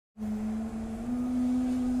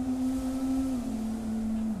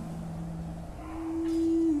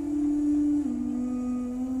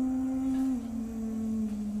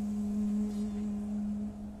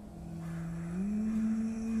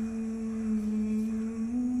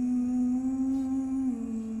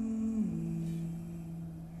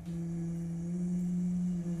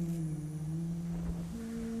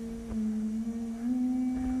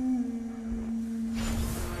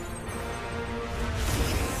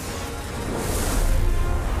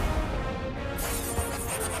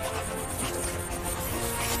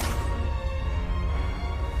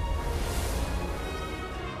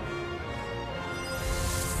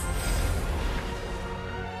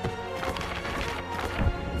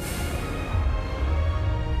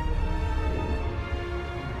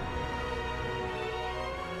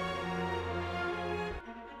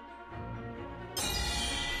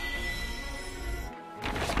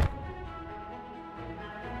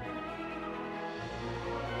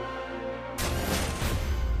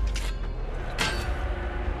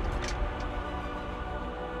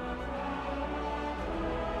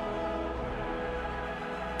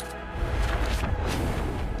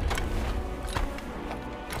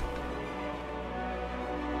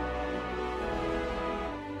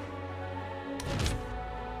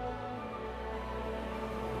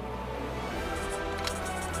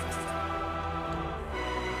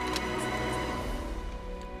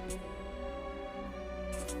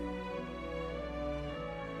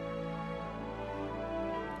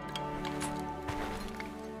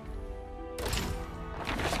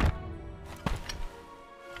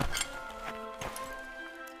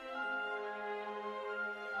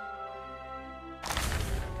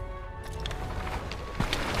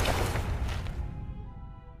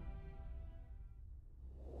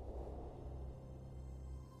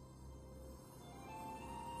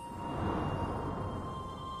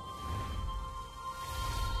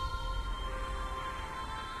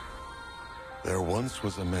There once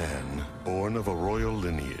was a man born of a royal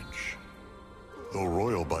lineage. Though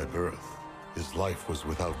royal by birth, his life was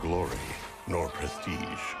without glory nor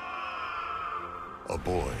prestige. A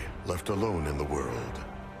boy left alone in the world,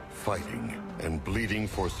 fighting and bleeding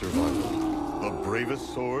for survival. The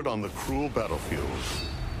bravest sword on the cruel battlefield.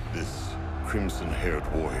 This crimson-haired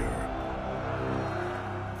warrior.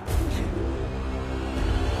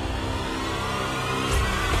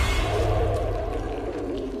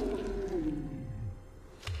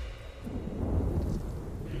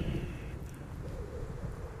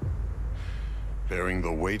 Bearing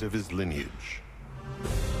the weight of his lineage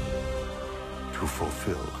to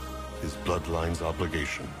fulfill his bloodline's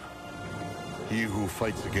obligation. He who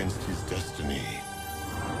fights against his destiny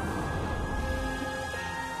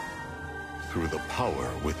through the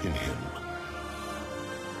power within him.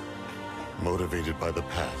 Motivated by the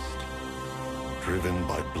past, driven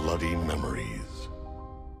by bloody memories.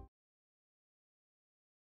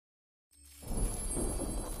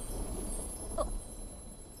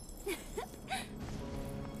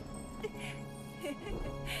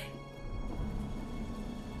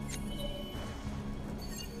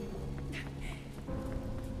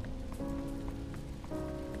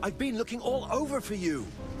 I've been looking all over for you.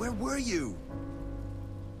 Where were you?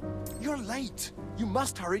 You're late. You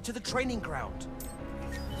must hurry to the training ground.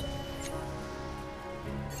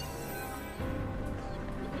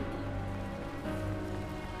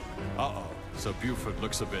 Uh-oh, so Buford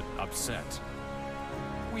looks a bit upset.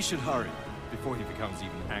 We should hurry before he becomes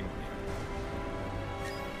even angrier.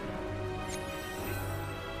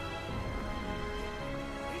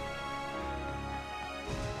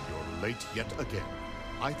 You're late yet again.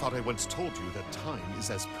 I thought I once told you that time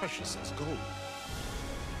is as precious as gold.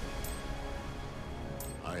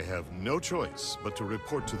 I have no choice but to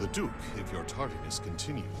report to the Duke if your tardiness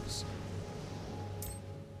continues.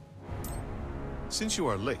 Since you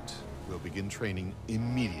are late, we'll begin training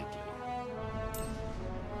immediately.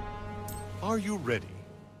 Are you ready?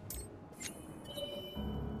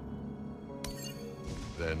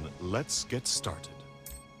 Then let's get started.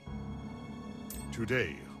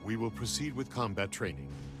 Today, we will proceed with combat training.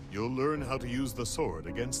 You'll learn how to use the sword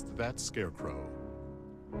against that scarecrow.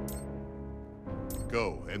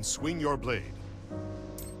 Go and swing your blade.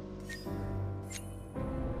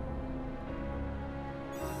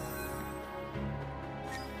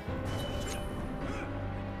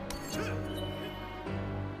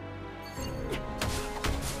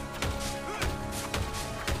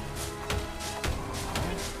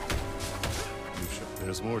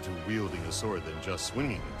 There's more to wielding a sword than just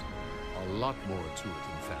swinging it. A lot more to it,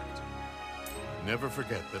 in fact. Never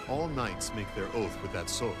forget that all knights make their oath with that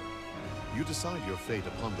sword. You decide your fate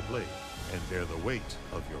upon the blade, and bear the weight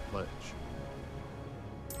of your pledge.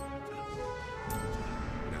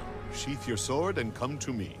 Now, sheath your sword and come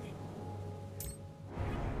to me.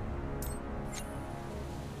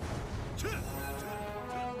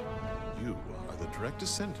 You are the direct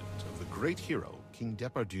descendant of the great hero, King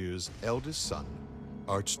Depardieu's eldest son,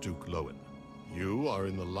 Archduke Lowen. You are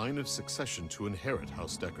in the line of succession to inherit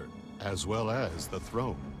House Deckard, as well as the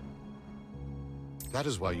throne. That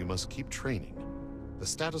is why you must keep training. The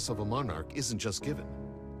status of a monarch isn't just given,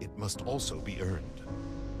 it must also be earned.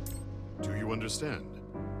 Do you understand?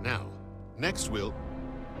 Now, next we'll...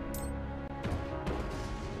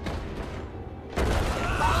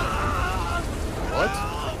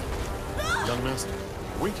 What? Young master,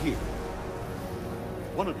 wait here.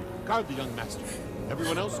 One of you, guard the young master.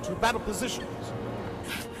 Everyone else to battle positions.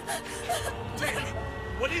 Damn!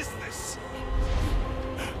 What is this?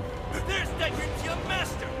 There's Deckard's young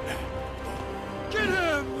master! Get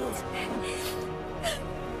him!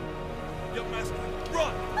 Young master,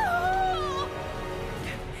 run!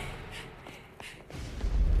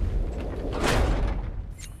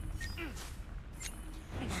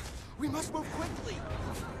 We must move quickly.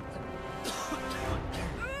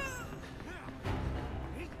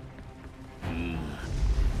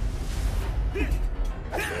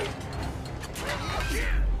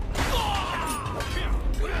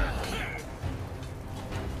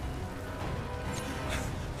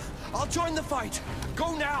 I'll join the fight.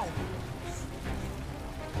 Go now.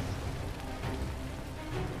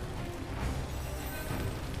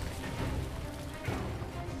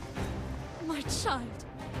 My child,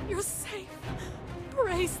 you're safe.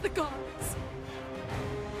 Praise the gods.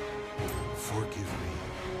 Forgive me.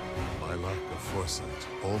 My lack of foresight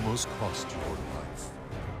almost cost your life.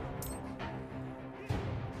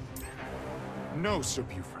 No, Sir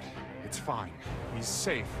Buford. It's fine. He's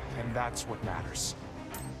safe, and that's what matters.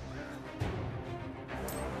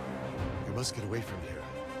 You must get away from here.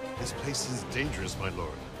 This place is dangerous, my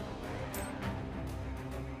lord.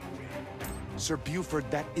 Sir Buford,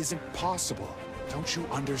 that isn't possible. Don't you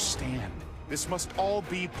understand? This must all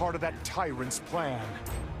be part of that tyrant's plan.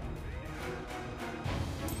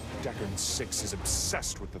 Deckard VI is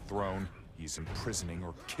obsessed with the throne. He's imprisoning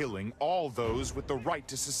or killing all those with the right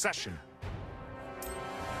to secession.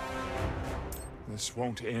 This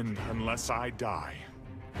won't end unless I die.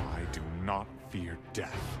 I do not fear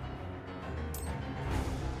death.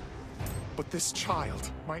 But this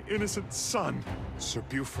child, my innocent son, Sir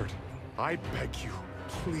Buford, I beg you,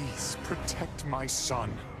 please protect my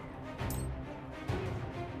son.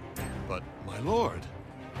 But, my lord...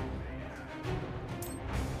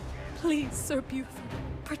 Please, Sir Buford,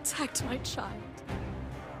 protect my child.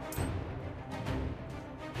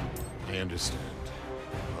 I understand.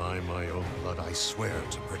 By my own blood, I swear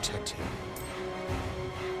to protect him.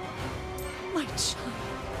 My child,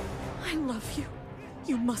 I love you.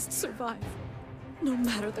 You must survive, no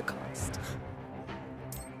matter the cost.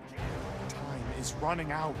 Time is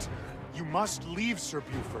running out. You must leave, Sir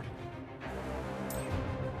Buford.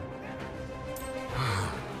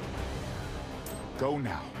 Go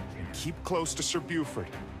now, and keep close to Sir Buford.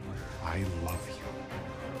 I love you.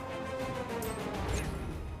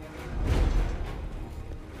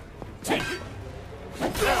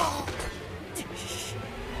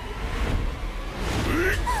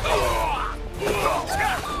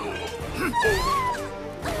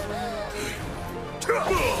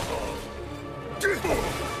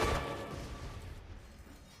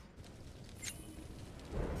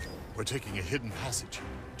 We're taking a hidden passage.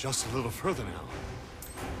 Just a little further now.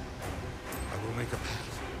 I will make a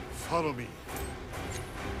path. Follow me.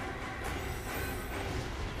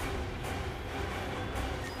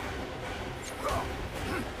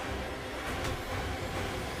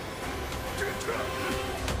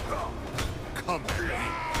 Come.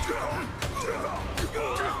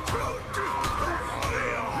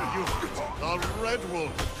 You, the Red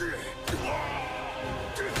Wolf.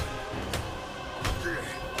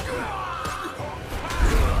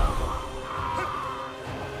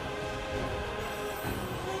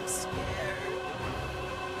 I'm scared.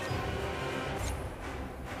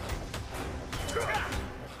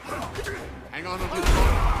 Hang on a little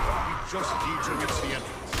longer. We just need to reach the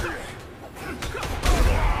entrance.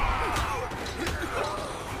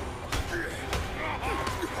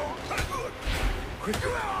 Quick,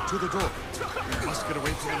 to the door. We must get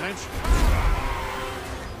away from the mansion.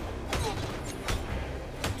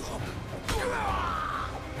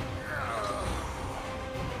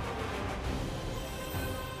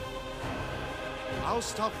 I'll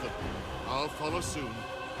stop them. I'll follow soon.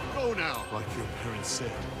 Go now. Like your parents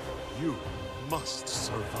said, you must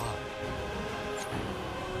survive.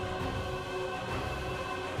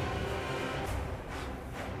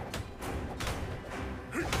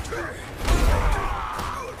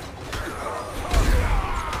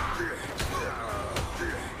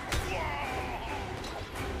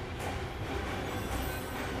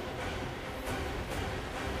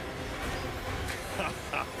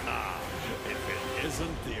 If it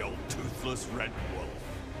isn't the old toothless Red Wolf.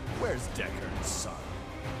 Where's Deckard's son?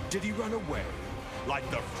 Did he run away? Like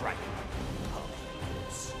the frightened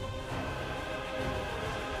puppies?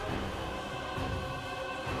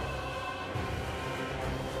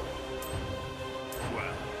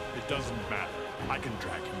 Well, it doesn't matter. I can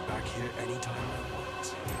drag him back here anytime I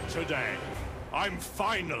want. Today, I'm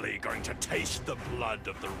finally going to taste the blood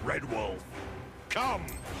of the Red Wolf. Come!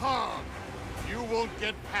 Come! You won't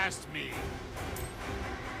get past me.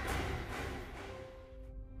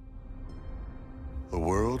 The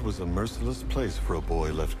world was a merciless place for a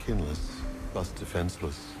boy left kinless, thus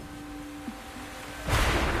defenseless.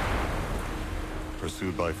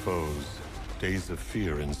 Pursued by foes, days of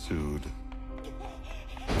fear ensued.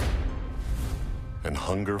 And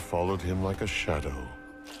hunger followed him like a shadow.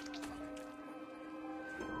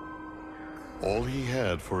 All he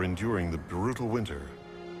had for enduring the brutal winter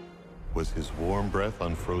was his warm breath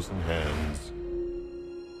on frozen hands.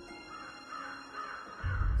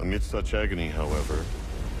 Amid such agony, however,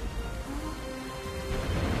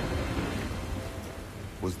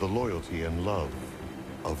 was the loyalty and love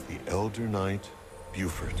of the elder knight,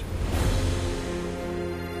 Buford.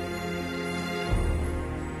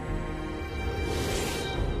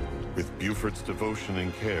 With Buford's devotion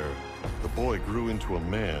and care, the boy grew into a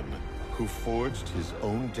man who forged his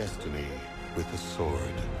own destiny with a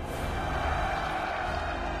sword.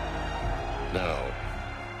 Now,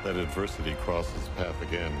 let adversity cross his path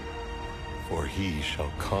again, for he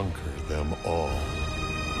shall conquer them all.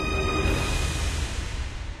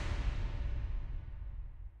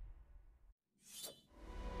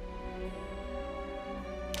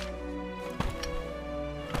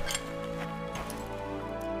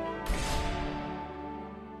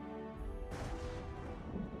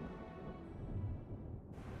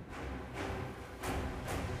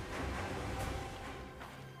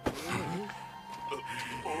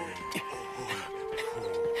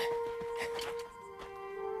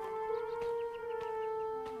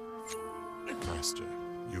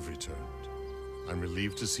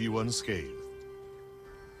 relieved to see you unscathed.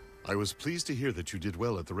 I was pleased to hear that you did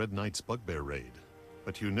well at the Red Knight's bugbear raid,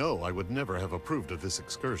 but you know I would never have approved of this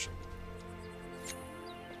excursion.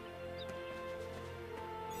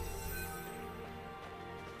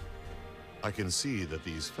 I can see that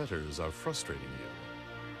these fetters are frustrating you.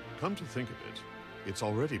 Come to think of it, it's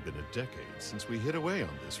already been a decade since we hid away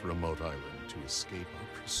on this remote island to escape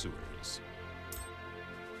our pursuers.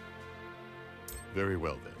 Very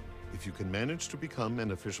well then. If you can manage to become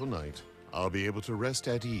an official knight, I'll be able to rest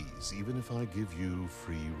at ease even if I give you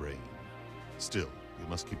free rein. Still, you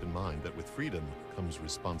must keep in mind that with freedom comes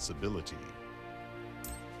responsibility.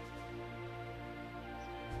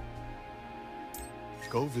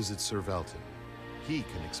 Go visit Sir Valton. He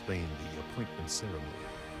can explain the appointment ceremony.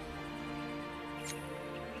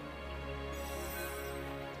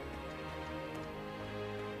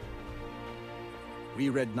 We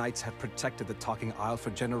Red Knights have protected the Talking Isle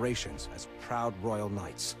for generations as proud royal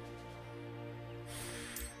knights.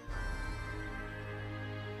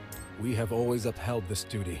 We have always upheld this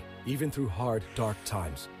duty, even through hard, dark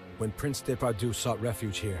times. When Prince Depardieu sought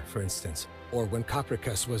refuge here, for instance, or when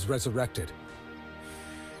Copricus was resurrected.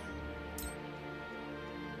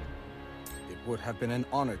 It would have been an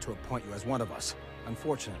honor to appoint you as one of us.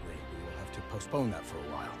 Unfortunately, we will have to postpone that for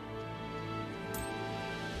a while.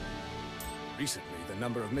 Recently, the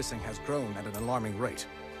number of missing has grown at an alarming rate.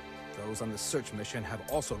 Those on the search mission have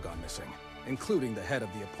also gone missing, including the head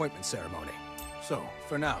of the appointment ceremony. So,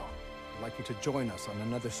 for now, I'd like you to join us on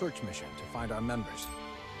another search mission to find our members.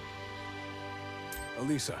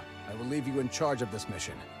 Elisa, I will leave you in charge of this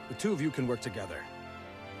mission. The two of you can work together.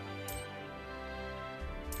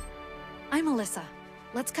 I'm Alyssa.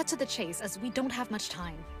 Let's cut to the chase, as we don't have much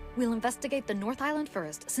time. We'll investigate the North Island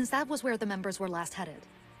first, since that was where the members were last headed.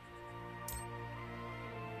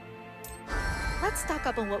 Let's stock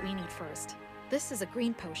up on what we need first. This is a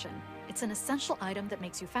green potion. It's an essential item that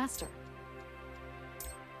makes you faster.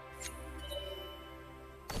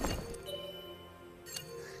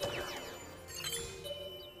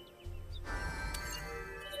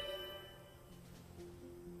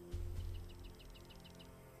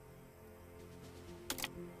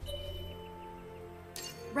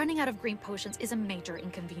 Running out of green potions is a major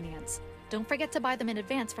inconvenience. Don't forget to buy them in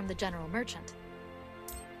advance from the general merchant.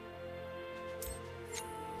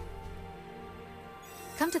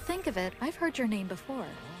 Come to think of it, I've heard your name before.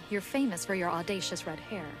 You're famous for your audacious red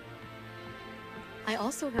hair. I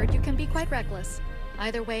also heard you can be quite reckless.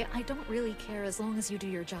 Either way, I don't really care as long as you do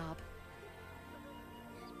your job.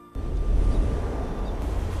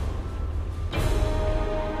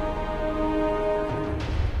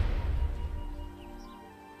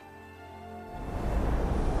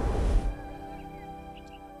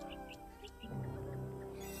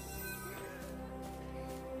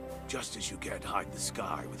 Just as you can't hide the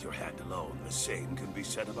sky with your hand alone, the same can be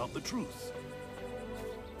said about the truth.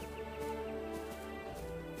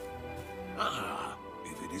 Ah,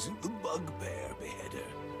 if it isn't the bugbear beheader,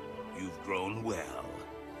 you've grown well,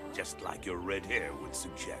 just like your red hair would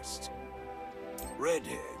suggest.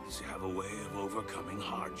 Redheads have a way of overcoming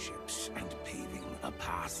hardships and paving a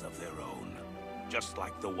path of their own, just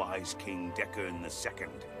like the wise King Decker II,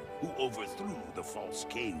 who overthrew the false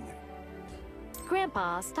king.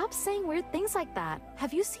 Grandpa, stop saying weird things like that.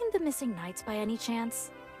 Have you seen the missing knights by any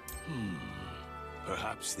chance?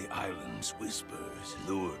 Perhaps the island's whispers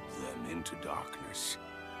lured them into darkness.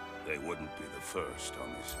 They wouldn't be the first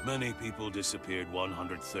on this. Many people disappeared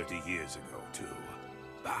 130 years ago, too.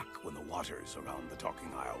 Back when the waters around the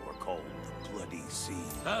Talking Isle were called the Bloody Sea.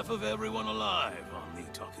 Half of everyone alive on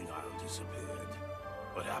the Talking Isle disappeared.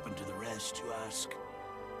 What happened to the rest, you ask?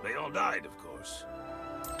 They all died, of course.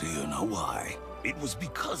 Do you know why? It was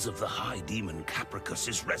because of the High Demon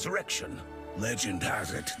Capricus's resurrection. Legend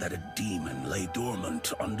has it that a demon lay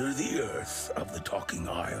dormant under the earth of the Talking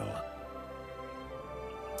Isle.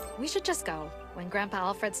 We should just go. When Grandpa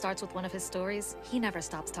Alfred starts with one of his stories, he never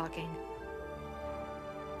stops talking.